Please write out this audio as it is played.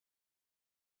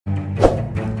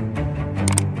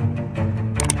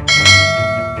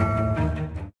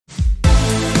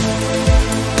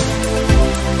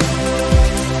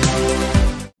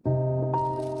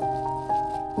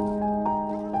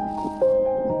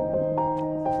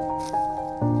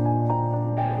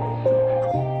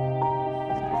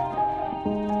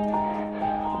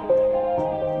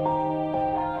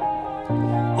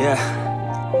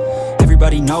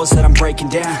Everybody knows that I'm breaking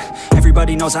down.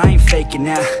 Everybody knows I ain't faking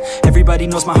now. Everybody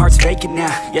knows my heart's vacant now.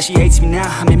 Yeah, she hates me now,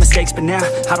 I made mistakes but now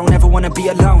I don't ever wanna be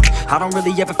alone. I don't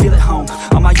really ever feel at home.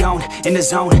 On my own, in the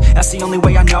zone, that's the only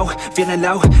way I know. Feeling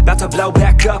low, about to blow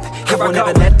back up. I won't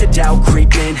ever let the doubt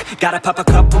creep in. Gotta pop a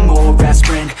couple more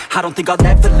aspirin. I don't think I'll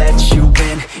ever let you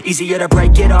in. Easier to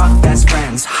break it off best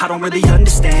friends. I don't really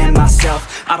understand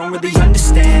myself. I don't really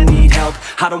understand, need help.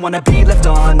 I don't wanna be left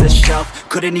on the shelf.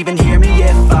 Couldn't even hear me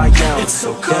if I yelled. It's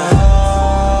so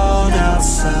cold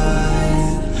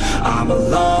outside. I'm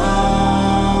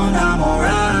alone, I'm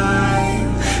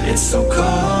alright. It's so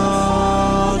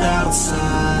cold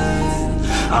outside.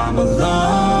 I'm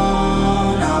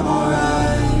alone, I'm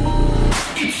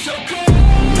alright. It's so cold.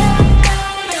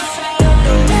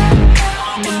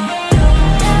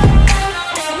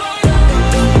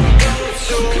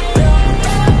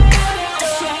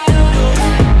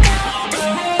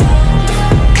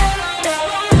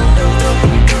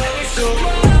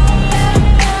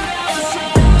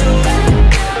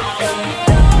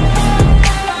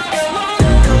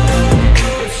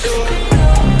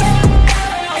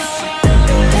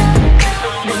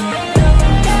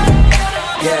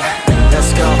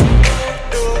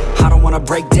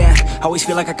 Break down, always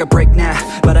feel like I could break now,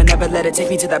 but I never let it take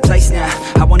me to that place now.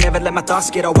 I won't ever let my thoughts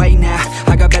get away now.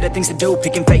 I got better things to do,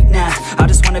 picking fate now. I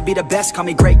just wanna be the best, call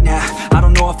me great now. I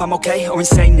don't know if I'm okay or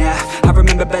insane now. I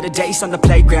remember better days on the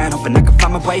playground, hoping I can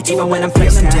find my way even when I'm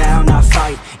feeling down. I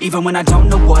fight, even when I don't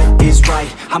know what is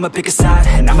right. I'ma pick a side,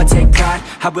 and I'ma take pride.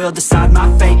 I will decide my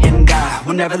fate, and I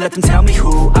will never let them tell me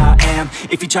who I am.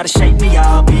 If you try to shape me,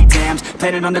 I'll be damned.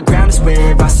 Planet on the ground is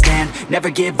where I stand. Never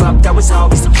give up, that was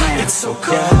always the plan. It's so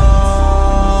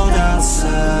cold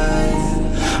outside.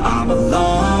 I'm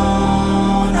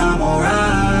alone, I'm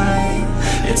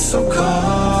alright. It's so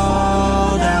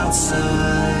cold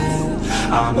outside.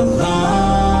 I'm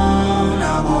alone,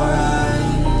 I'm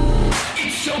alright.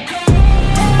 It's so cold.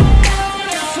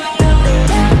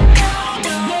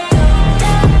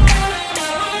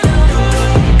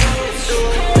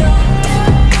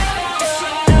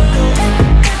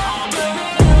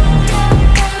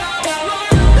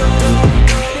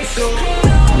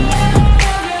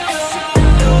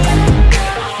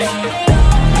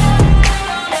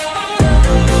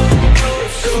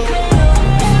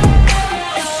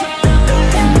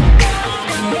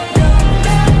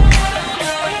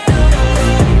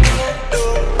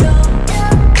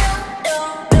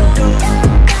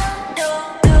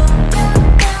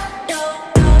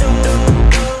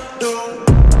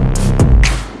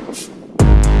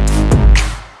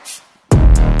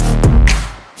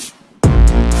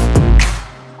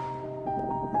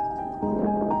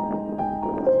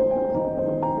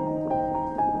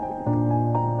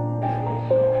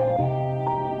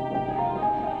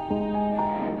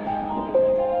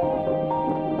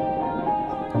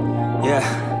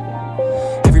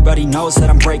 Everybody knows that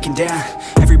I'm breaking down.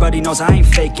 Everybody knows I ain't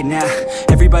faking now.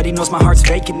 Everybody knows my heart's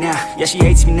vacant now. Yeah, she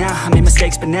hates me now, I made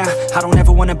mistakes but now I don't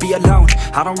ever wanna be alone.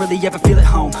 I don't really ever feel at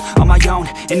home. On my own,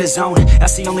 in the zone,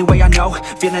 that's the only way I know.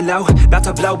 Feeling low, about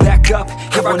to blow back up.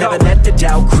 I won't ever let the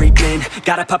doubt creep in.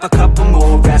 Gotta pop a couple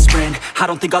more aspirin. I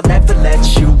don't think I'll ever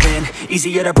let you in.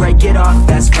 Easier to break it off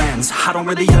best friends. I don't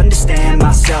really understand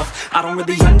myself. I don't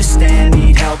really understand,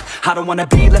 need help. I don't wanna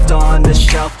be left on the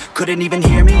shelf. Couldn't even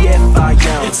hear me if I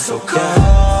yelled. It's so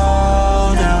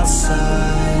cold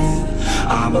outside.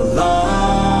 I'm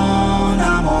alone,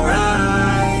 I'm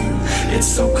alright. It's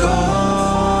so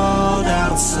cold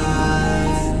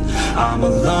outside. I'm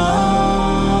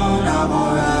alone, I'm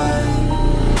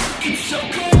alright. It's so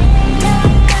cold.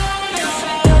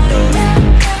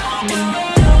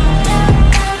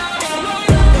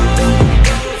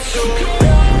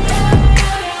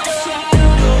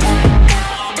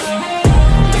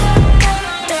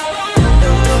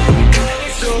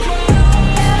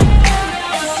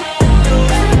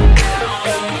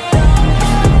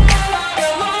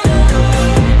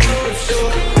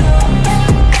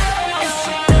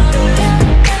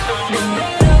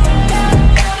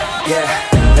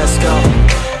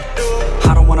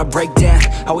 Break down,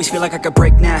 always feel like I could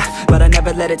break now, but I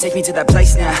never let it take me to that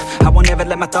place now. I won't ever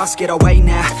let my thoughts get away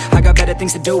now. I got better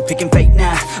things to do, picking fate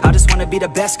now. I just wanna be the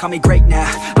best, call me great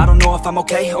now. I don't know if I'm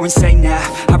okay or insane now.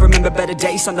 I remember better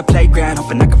days on the playground,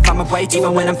 hoping I can find my way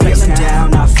even when I'm feeling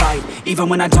down. I fight, even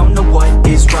when I don't know what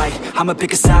is right. I'ma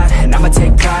pick a side, and I'ma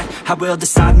take pride. I will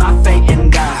decide my fate,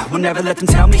 and I will never let them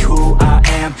tell me who I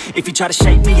am. If you try to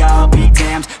shape me, I'll be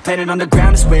damned. Planet on the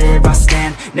ground is where I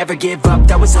stand. Never give up,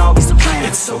 that was always the plan.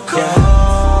 It's so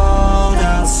cold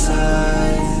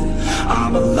outside.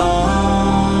 I'm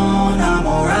alone, I'm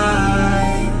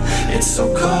alright. It's so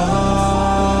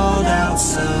cold outside.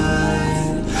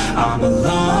 I'm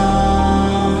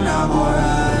alone, I'm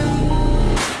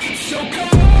alright. It's so cold.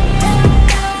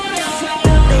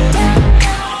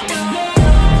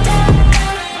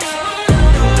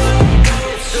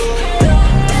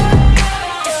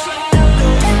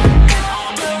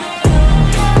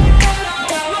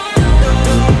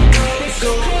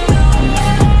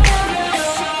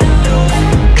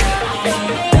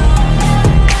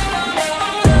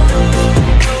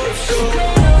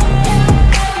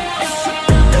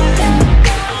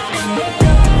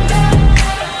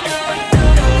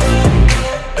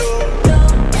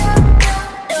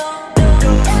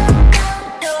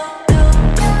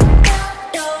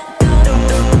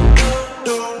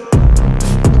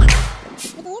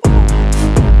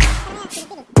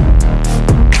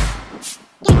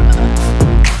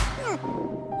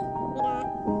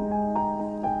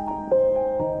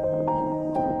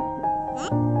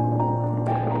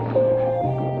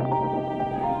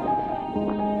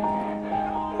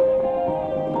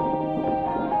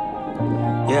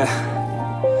 Yeah,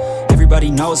 everybody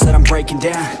knows that I'm breaking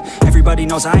down. Everybody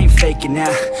knows I ain't faking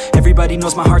now. Everybody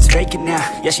knows my heart's vacant now.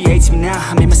 Yeah, she hates me now,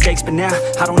 I made mistakes but now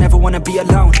I don't ever wanna be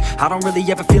alone. I don't really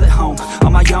ever feel at home.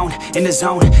 On my own, in the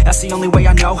zone, that's the only way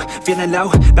I know. Feeling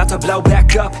low, about to blow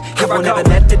back up. I won't ever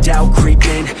let the doubt creep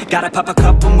in. Gotta pop a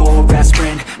couple more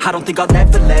aspirin. I don't think I'll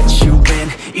ever let you in.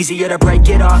 Easier to break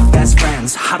it off best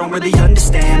friends. I don't really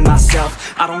understand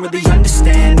myself. I don't really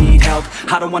understand, need help.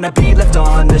 I don't wanna be left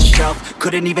on the shelf.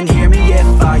 Couldn't even hear me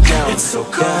if I yelled. It's so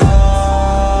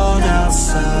cold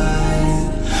outside.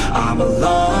 I'm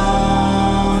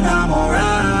alone, I'm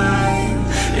alright.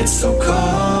 It's so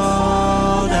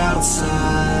cold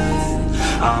outside.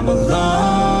 I'm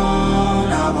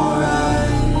alone, I'm alright.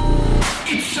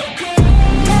 It's so cold.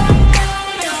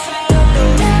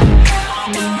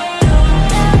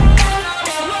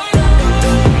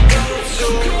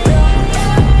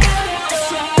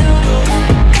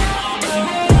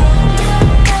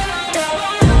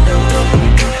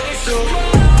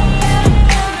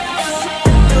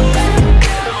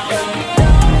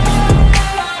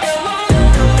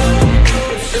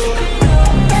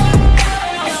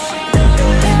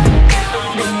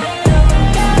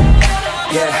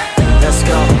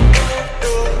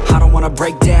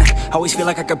 Break down, always feel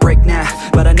like I could break now,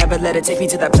 but I never let it take me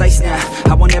to that place now.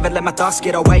 I won't ever let my thoughts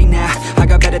get away now. I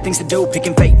got better things to do,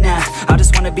 picking fate now. I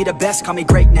just wanna be the best, call me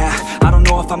great now. I don't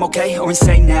know if I'm okay or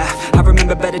insane now. I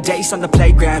remember better days on the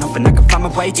playground, hoping I can find my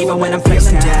way. Even when I'm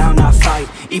feeling down, I fight.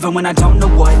 Even when I don't know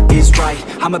what is right,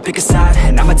 I'ma pick a side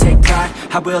and I'ma take pride.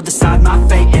 I will decide my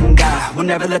fate and I will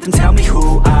never let them tell me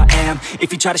who I am.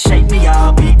 If you try to shake me,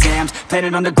 I'll be damned.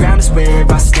 Planet on the ground is where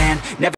I stand. Never